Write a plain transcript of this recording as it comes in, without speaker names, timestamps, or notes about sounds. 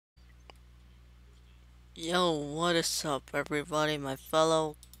Yo, what is up everybody, my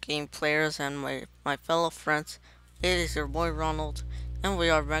fellow game players and my fellow friends. It is your boy Ronald, and we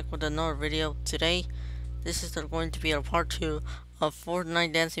are back with another video. Today, this is going to be a part 2 of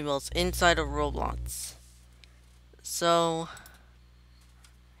Fortnite dancing modes inside of Roblox. So,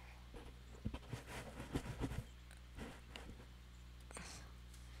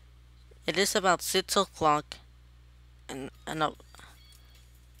 it is about 6 o'clock and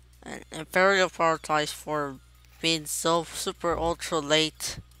very apologized for being so super ultra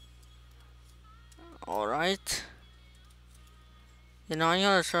late. Alright. I'm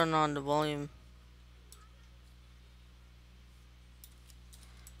gonna turn on the volume.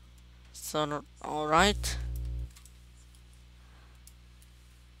 So, alright.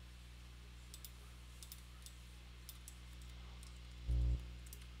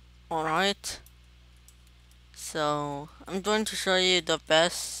 Alright. So, I'm going to show you the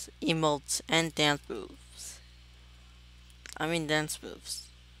best emotes and dance moves. Dance moves.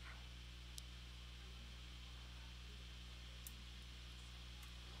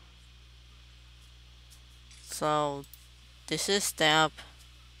 So, this is stab.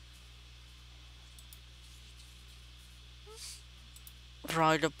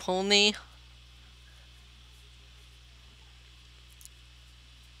 Ride a pony.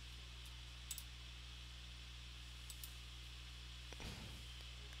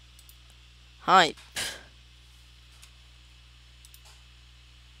 Hype.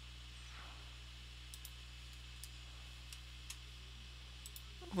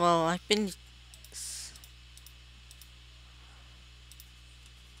 Well, I've been...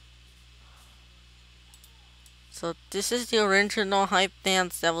 So, this is the original hype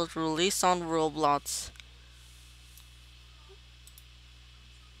dance that was released on Roblox.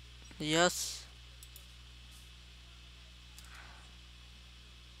 Yes.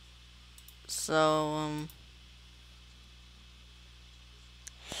 So,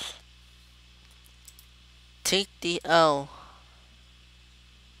 take the L.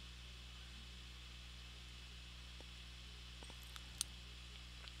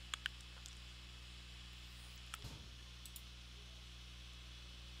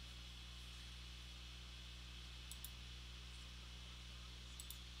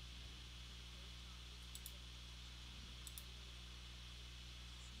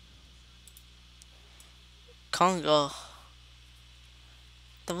 Conga.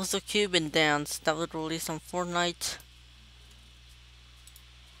 That was a Cuban dance that was released on Fortnite.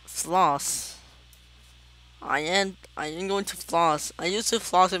 Floss. I am going to floss. I used to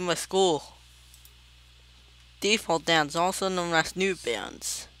floss in my school. Default dance, also known as new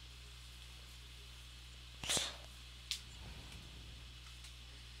bands.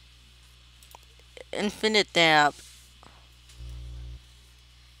 Infinite dab.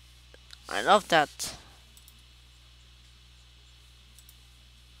 I love that.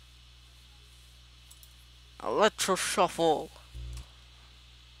 Electro shuffle.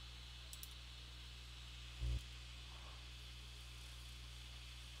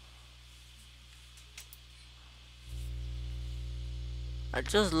 I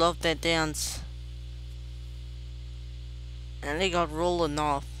just love that dance. And they got rolling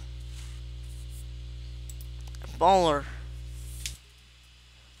off. Baller.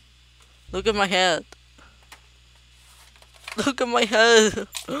 Look at my head. Look at my head.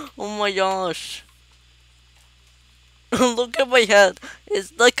 Oh my gosh. Look at my head.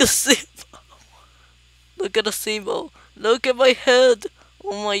 It's like a symbol. Look at the symbol. Look at my head.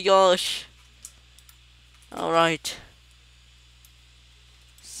 Oh my gosh. Alright.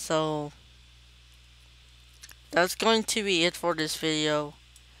 So, that's going to be it for this video.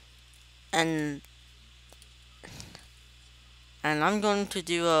 And I'm going to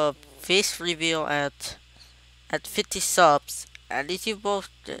do a face reveal at 50 subs. And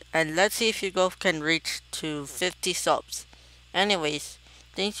let's see if you both can reach to 50 subs. Anyways,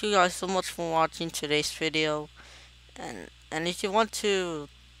 thank you guys so much for watching today's video. And if you want to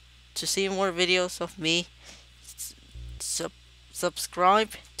see more videos of me,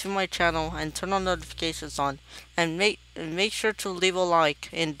 subscribe to my channel and turn on notifications on, and make sure to leave a like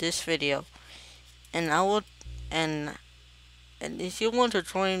in this video. And I would and if you want to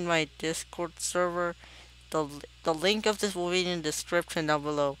join my Discord server, the link of this will be in the description down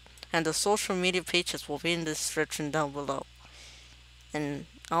below, and the social media pages will be in the description down below. And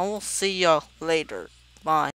I will see y'all later. Bye.